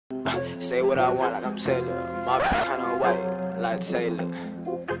Say what I want like I'm Taylor. My kinda white like Taylor.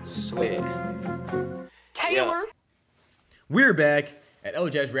 Swear. Taylor. We're back at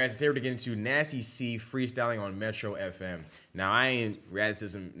Elajas Reacts. Here to get into Nasty C freestyling on Metro FM. Now I ain't reacted to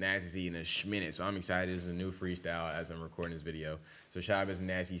some Nasty C in a minute, so I'm excited. This is a new freestyle as I'm recording this video. So shout out to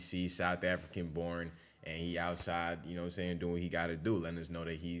Nasty C, South African born, and he outside, you know what I'm saying, doing what he gotta do, letting us know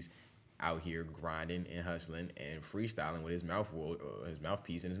that he's out here grinding and hustling and freestyling with his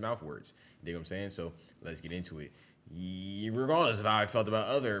mouthpiece and his mouth words. You dig what I'm saying? So let's get into it. Regardless of how I felt about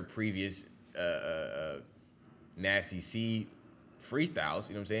other previous Nasty C freestyles,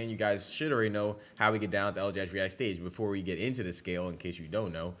 you know what I'm saying? You guys should already know how we get down at the Elajas React stage. Before we get into the scale, in case you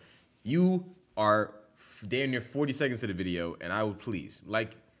don't know, you are damn near 40 seconds to the video, and I would please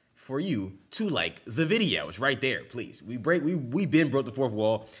like for you to like the video. It's right there, please. We been broke the fourth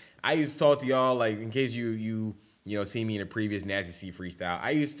wall. I used to talk to y'all, like, in case you know, see me in a previous Nasty C freestyle, I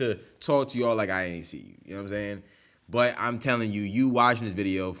used to talk to y'all like I ain't see you. You know what I'm saying? But I'm telling you, you watching this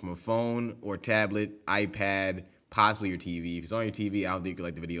video from a phone or tablet, iPad, possibly your TV. If it's on your TV, I don't think you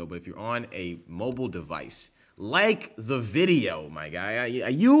like the video. But if you're on a mobile device, like the video, my guy.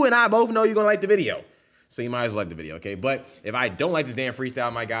 You and I both know you're going to like the video. So you might as well like the video, okay? But if I don't like this damn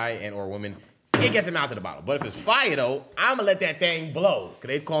freestyle, my guy and or woman, it gets him out to the bottle. But if it's fire, though, I'm going to let that thing blow. Because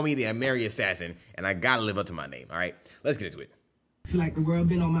they call me the Ameri Assassin, and I got to live up to my name, all right? Let's get into it. Feel like the world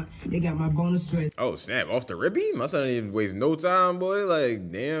been on my, they got my bonus stress. Oh, snap. Off the rippy? My son didn't even waste no time, boy.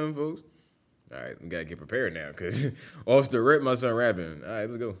 Like, damn, folks. All right, we got to get prepared now, because off the rip, my son rapping. All right,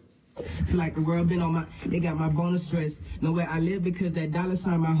 let's go. Feel like the world been on my, they got my bonus stress. Know where I live because that dollar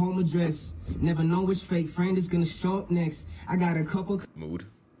sign my home address. Never know which fake friend is going to show up next. I got a couple. Mood.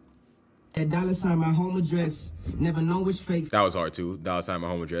 That dollar sign my home address. Never know which fake. That was hard too. Dollar sign my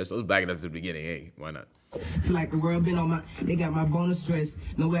home address. Let's back it up to the beginning. Hey, why not? Feel like the world been on my, they got my bonus stress.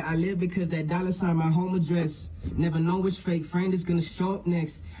 Know where I live because that dollar sign my home address. Never know which fake friend is gonna show up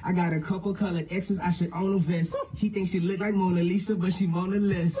next. I got a couple colored X's, I should own a vest. She thinks she look like Mona Lisa, but she Mona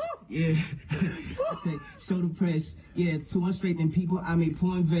Less. Yeah. I say, show the press. Yeah, too much faith in people, I make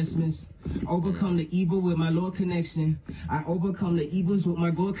poor investments. Overcome the evil with my Lord connection. I overcome the evils with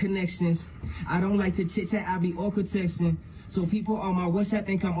my God connections. I don't like to chit-chat, I be awkward texting. So people on my WhatsApp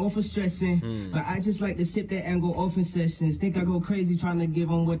think I'm over stressing. But I just like to sit there and go off in sessions. Think I go crazy trying to give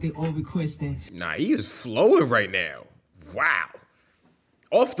them what they all requesting. Nah, he is flowing right now. Wow.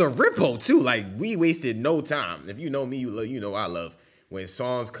 Off the rippo too. Like, we wasted no time. If you know me, you know I love when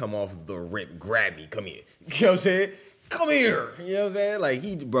songs come off the rip. Grab me, come here. You know what I'm saying? Come here. You know what I'm saying? Like,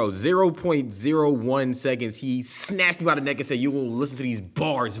 he, bro, 0.01 seconds, he snatched me by the neck and said, you will listen to these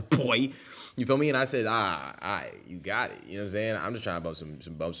bars, boy. You feel me? And I said, you got it. You know what I'm saying? I'm just trying to bump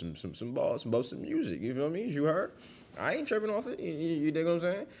some balls, bump some music. You feel me? You heard? I ain't tripping off it. You dig what I'm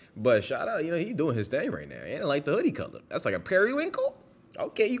saying? But shout out, you know, he doing his thing right now. And I like the hoodie color. That's like a periwinkle.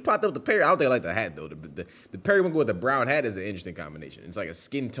 Okay, you popped up the peri. I don't think I like the hat though. The periwinkle with the brown hat is an interesting combination. It's like a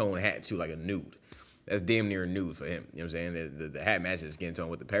skin tone hat too, like a nude. That's damn near a nude for him. You know what I'm saying? The hat matches the skin tone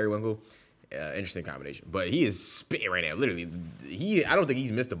with the periwinkle. Interesting combination. But he is spitting right now. Literally, I don't think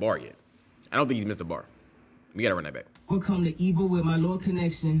he's missed a bar yet. I don't think he's missed a bar. We gotta run that back. Overcome the evil with my Lord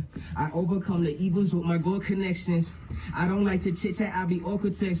connection. I overcome the evils with my God connections. I don't like to chit-chat, I be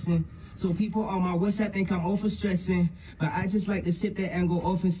awkward texting. So people on my WhatsApp think I'm over stressing. But I just like to sit there and go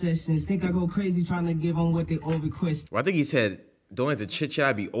off in sessions. Think I go crazy trying to give them what they all request. Well, I think he said, don't like to chit-chat,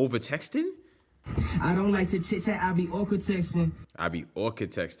 I be over texting? I don't like to chit-chat, I be awkward texting. I be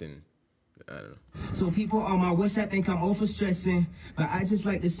awkward texting. I don't know. So people on my WhatsApp think I'm over stressing, but I just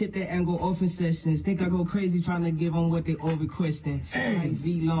like to sit there and go off in sessions. Think I go crazy trying to give them what they all requesting. I like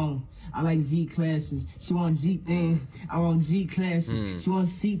V long, I like V classes. She want G thing, I want G classes. She want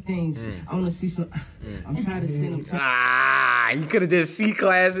C things, I want to see some. I'm tired of seeing them. You could have did C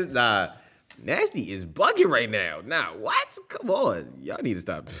classes. Nah, Nasty is bugging right now. Nah, what? Come on, y'all need to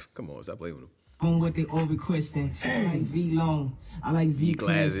stop. Come on, stop playing with him. On what they all requesting. I like V long. I like V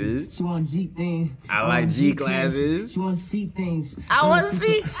classes. She want G thing. I like G classes. She want C things. I want to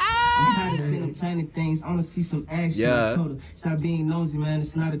see. I'm tired of seeing them planning things. I want to see some action. Yeah. So stop being nosy, man.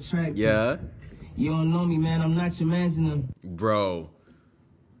 It's not attractive. Yeah. You don't know me, man. I'm not your man's in them. Bro.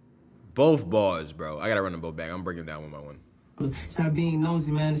 Both bars, bro. I gotta run them both back. I'm breaking them down one by one. Stop being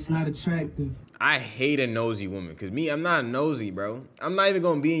nosy, man. It's not attractive. I hate a nosy woman. Because me, I'm not nosy, bro. I'm not even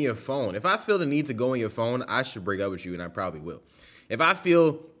going to be in your phone. If I feel the need to go in your phone, I should break up with you, and I probably will. If I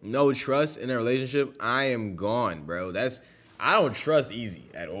feel no trust in a relationship, I am gone, bro. I don't trust easy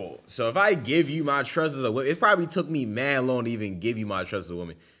at all. So if I give you my trust as a woman, it probably took me mad long to even give you my trust as a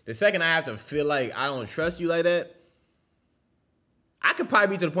woman. The second I have to feel like I don't trust you like that, I could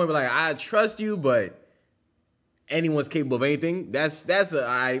probably be to the point where like I trust you, but anyone's capable of anything. That's a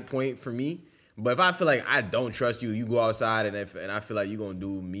high point for me. But if I feel like I don't trust you, you go outside and I feel like you're gonna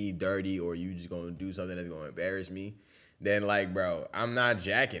do me dirty or you just gonna do something that's gonna embarrass me, then like, bro, I'm not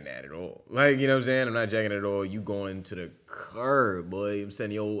jacking that at all. Like, you know what I'm saying? I'm not jacking it at all. You going to the curb, boy. I'm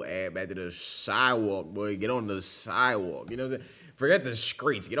sending your old ass back to the sidewalk, boy. Get on the sidewalk. You know what I'm saying? Forget the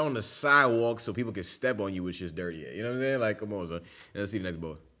streets. Get on the sidewalk so people can step on you with shit's dirty. You know what I'm saying? Like, come on, son. Let's see the next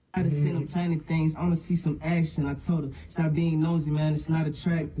boy. I just seen them planning things. I wanna see some action. I told her, stop being nosy, man. It's not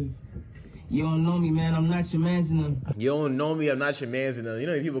attractive. You don't know me, man. I'm not your man's in them. You don't know me. I'm not your man's in them. You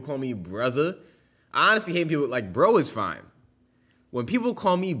know, people call me brother. I honestly hate people like bro is fine. When people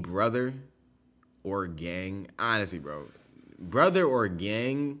call me brother or gang, honestly, bro, brother or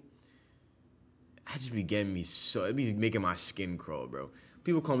gang, I just be getting me so, it be making my skin crawl, bro.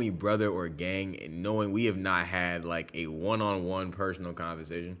 People call me brother or gang and knowing we have not had like a one-on-one personal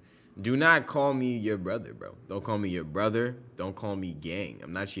conversation. Do not call me your brother, bro. Don't call me your brother. Don't call me gang.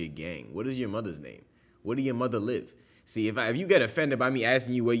 I'm not your gang. What is your mother's name? Where do your mother live? See, if you get offended by me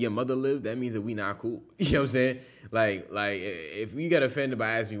asking you where your mother live, that means that we not cool. You know what I'm saying? Like if you get offended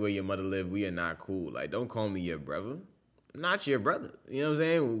by asking me where your mother live, we are not cool. Like, don't call me your brother. I'm not your brother. You know what I'm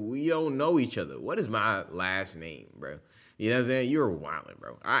saying? We don't know each other. What is my last name, bro? You know what I'm saying? You're wildin',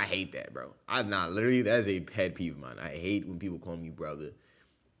 bro. I hate that, bro. Literally, that's a pet peeve of mine. I hate when people call me brother.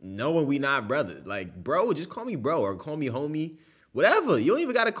 Knowing we not brothers. Like, bro, just call me bro or call me homie. Whatever. You don't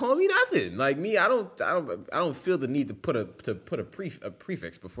even gotta call me nothing. Like me, I don't feel the need to put a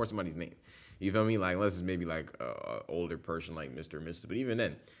prefix before somebody's name. You feel me? Like unless it's maybe like a older person like Mr. or Mrs. But even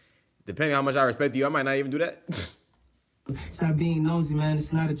then, depending on how much I respect you, I might not even do that. Stop being nosy, man.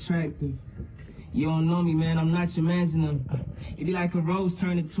 It's not attractive. You don't know me, man. I'm not your man's in them. It be like a rose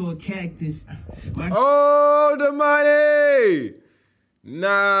turned into a cactus. Oh, the money!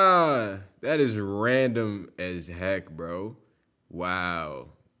 Nah, that is random as heck, bro. Wow.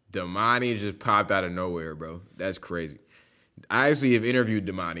 Damani just popped out of nowhere, bro. That's crazy. I actually have interviewed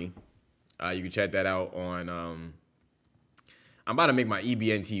Damani. You can check that out on, I'm about to make my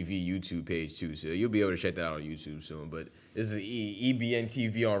EBNTV YouTube page too, so you'll be able to check that out on YouTube soon. But this is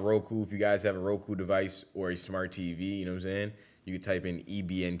EBNTV on Roku. If you guys have a Roku device or a smart TV, you know what I'm saying? You can type in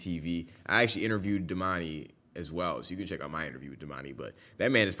EBNTV. I actually interviewed Damani as well, so you can check out my interview with Damani. But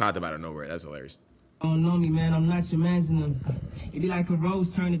that man just popped up out of nowhere. That's hilarious. You don't know me, man. I'm not your man's in them. It be like a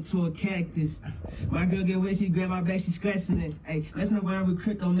rose turned into a cactus. My girl get wet, she grab my back, she scratching it. Hey, messing around with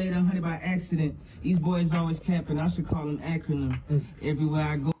crypto, made 100 by accident. These boys always capping. I should call them acronym. Everywhere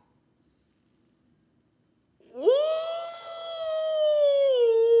I go.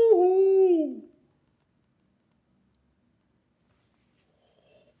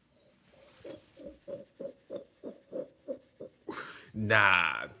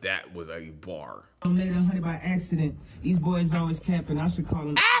 Nah, that was a bar. I made 100 by accident. These boys always capping. I should call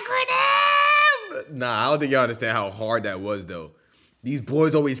them acronym. Nah, I don't think y'all understand how hard that was, though. These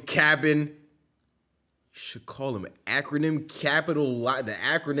boys always capping. You should call them acronym. The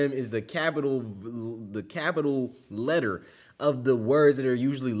acronym is the capital letter of the words that are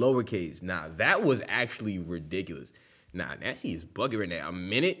usually lowercase. Nah, that was actually ridiculous. Nah, Nasty is bugging right now.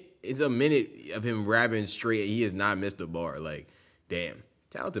 It's a minute of him rapping straight. He has not missed a bar. Like, damn.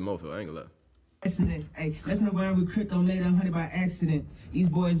 Talented mofo, I ain't gonna lie. Accident. Hey, messing around with crypto, made 100 by accident. These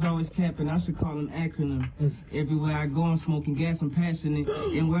boys always capping. I should call them acronym. Everywhere I go, I'm smoking gas. I'm passionate.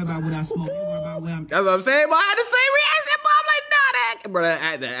 Ain't worry about what I smoke. Ain't worry about where I'm. That's what I'm saying. But I had the same reaction. But I'm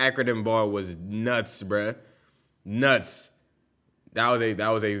like, nah, bro. The acronym bar was nuts, bro. Nuts. That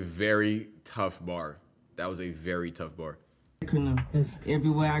was a very tough bar. That was a very tough bar.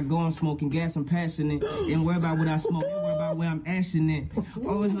 Everywhere I go, I'm smoking gas, I'm passionate. Ain't worry about what I smoke, ain't worry about where I'm ashing it.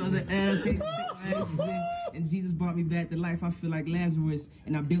 Always on the ass, and Jesus brought me back to life. I feel like Lazarus,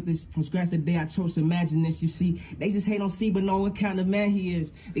 and I built this from scratch the day I chose to imagine this. You see, they just hate on C, but know what kind of man he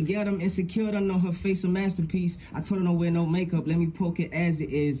is. The girl I'm insecure, don't know her face a masterpiece. I told her don't wear no makeup, let me poke it as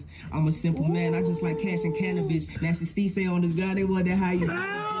it is. I'm a simple man, I just like cash and cannabis. Nasty Steve say on this guy, they wonder how you.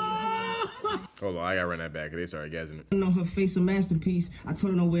 Hold on, I gotta run that back. They started gassing it. I know her face a masterpiece. I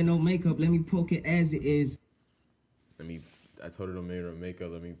told her don't wear no makeup. Let me poke it as it is. I told her don't wear no makeup.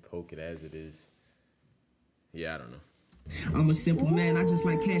 Let me poke it as it is. Yeah, I don't know. I'm a simple man. I just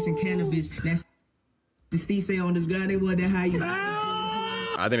like cash and cannabis. That's the Steve say on this guy. They wonder how you.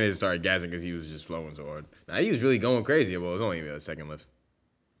 I think they just started gassing because he was just flowing so hard. Nah, he was really going crazy. Well, it was only a second left.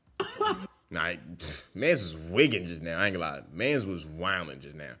 Nah, mans was wigging just now. I ain't gonna lie. Mans was wilding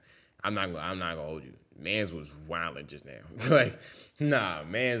just now. I'm not gonna hold you. Mans was wilding just now. Like, nah,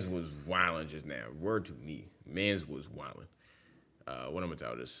 mans was wilding just now. Word to me. Mans was wilding. What am I gonna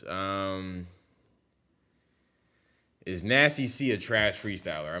tell this? Is Nasty C a trash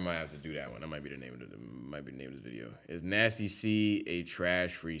freestyler? I might have to do that one. That might be the name of the video. Is Nasty C a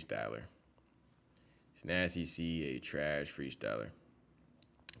trash freestyler? Is Nasty C a trash freestyler?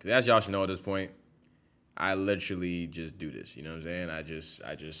 Because as y'all should know at this point, I literally just do this. You know what I'm saying? I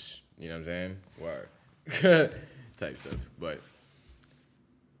just, you know what I'm saying? Word. Type stuff. But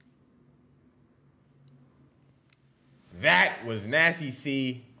that was Nasty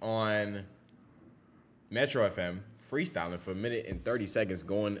C on Metro FM freestyling for a minute and 30 seconds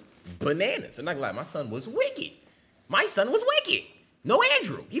going bananas. I'm not gonna lie, my son was wicked. My son was wicked. No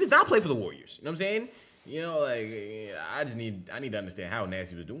Andrew. He does not play for the Warriors. You know what I'm saying? You know, like, I need to understand how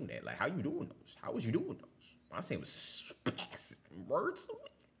Nasty was doing that. Like, how you doing those? How was you doing those? My son was passing words to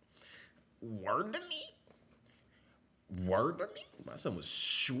me. Word to me. Word to me. My son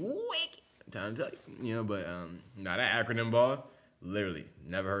was wicked. I'm trying to tell you. You know, but, nah, that acronym ball, literally,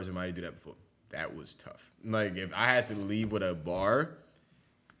 never heard somebody do that before. That was tough. Like, if I had to leave with a bar,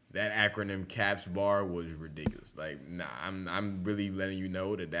 that acronym CAPS bar was ridiculous. Like, nah, I'm really letting you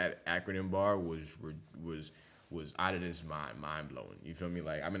know that acronym bar was out of this mind blowing. You feel me?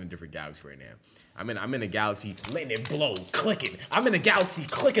 Like, I'm in a different galaxy right now. I'm in a galaxy letting it blow, clicking. I'm in a galaxy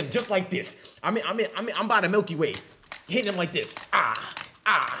clicking just like this. I'm by the Milky Way, hitting them like this.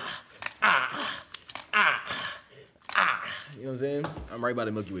 You know what I'm saying? I'm right by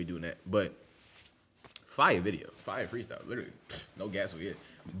the Milky Way doing that. But fire video, fire freestyle, literally. No gas over here.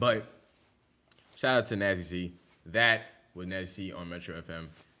 But shout out to Nasty C. That was Nasty C on Metro FM.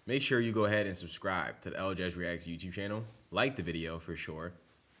 Make sure you go ahead and subscribe to the Elajas Reacts YouTube channel. Like the video for sure.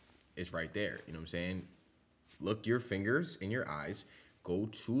 It's right there. You know what I'm saying? Look your fingers in your eyes. Go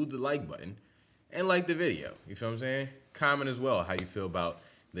to the like button and like the video. You feel what I'm saying? Comment as well how you feel about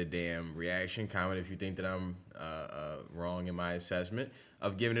the damn reaction. Comment if you think that I'm wrong in my assessment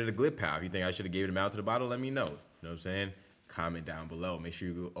of giving it a glip pow. If you think I should have gave it a mouth to the bottle, let me know. You know what I'm saying? Comment down below. Make sure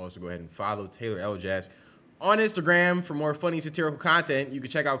you also go ahead and follow Taylor Elajas on Instagram for more funny satirical content. You can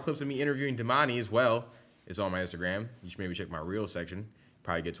check out clips of me interviewing Damani as well. It's on my Instagram. You should maybe check my reel section.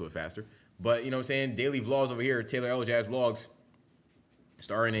 Probably get to it faster. But, you know what I'm saying? Daily vlogs over here, Taylor Elajas Vlogs,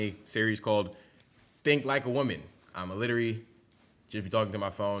 starring a series called Think Like a Woman. I'm literally just be talking to my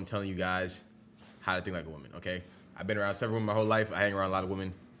phone, telling you guys how to think like a woman, okay? I've been around several women my whole life. I hang around a lot of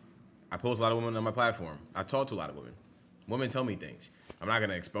women. I post a lot of women on my platform. I talk to a lot of women. Women tell me things. I'm not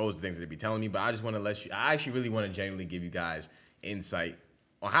gonna expose the things that they be telling me, but I just wanna let you, I actually really wanna genuinely give you guys insight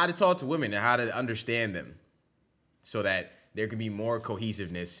on how to talk to women and how to understand them so that there can be more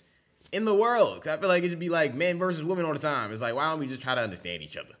cohesiveness in the world. Cause I feel like it should be like men versus women all the time. It's like, why don't we just try to understand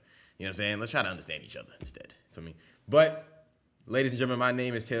each other? You know what I'm saying? Let's try to understand each other instead, for me. But, ladies and gentlemen, my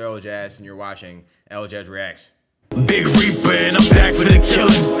name is Taylor Elajas, and you're watching Elajas Reacts. Big Reaper and I'm back for the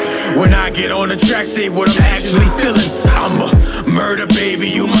killing. When I get on the track, say what I'm actually feeling. I'm a murder baby,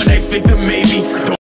 you my next victim maybe.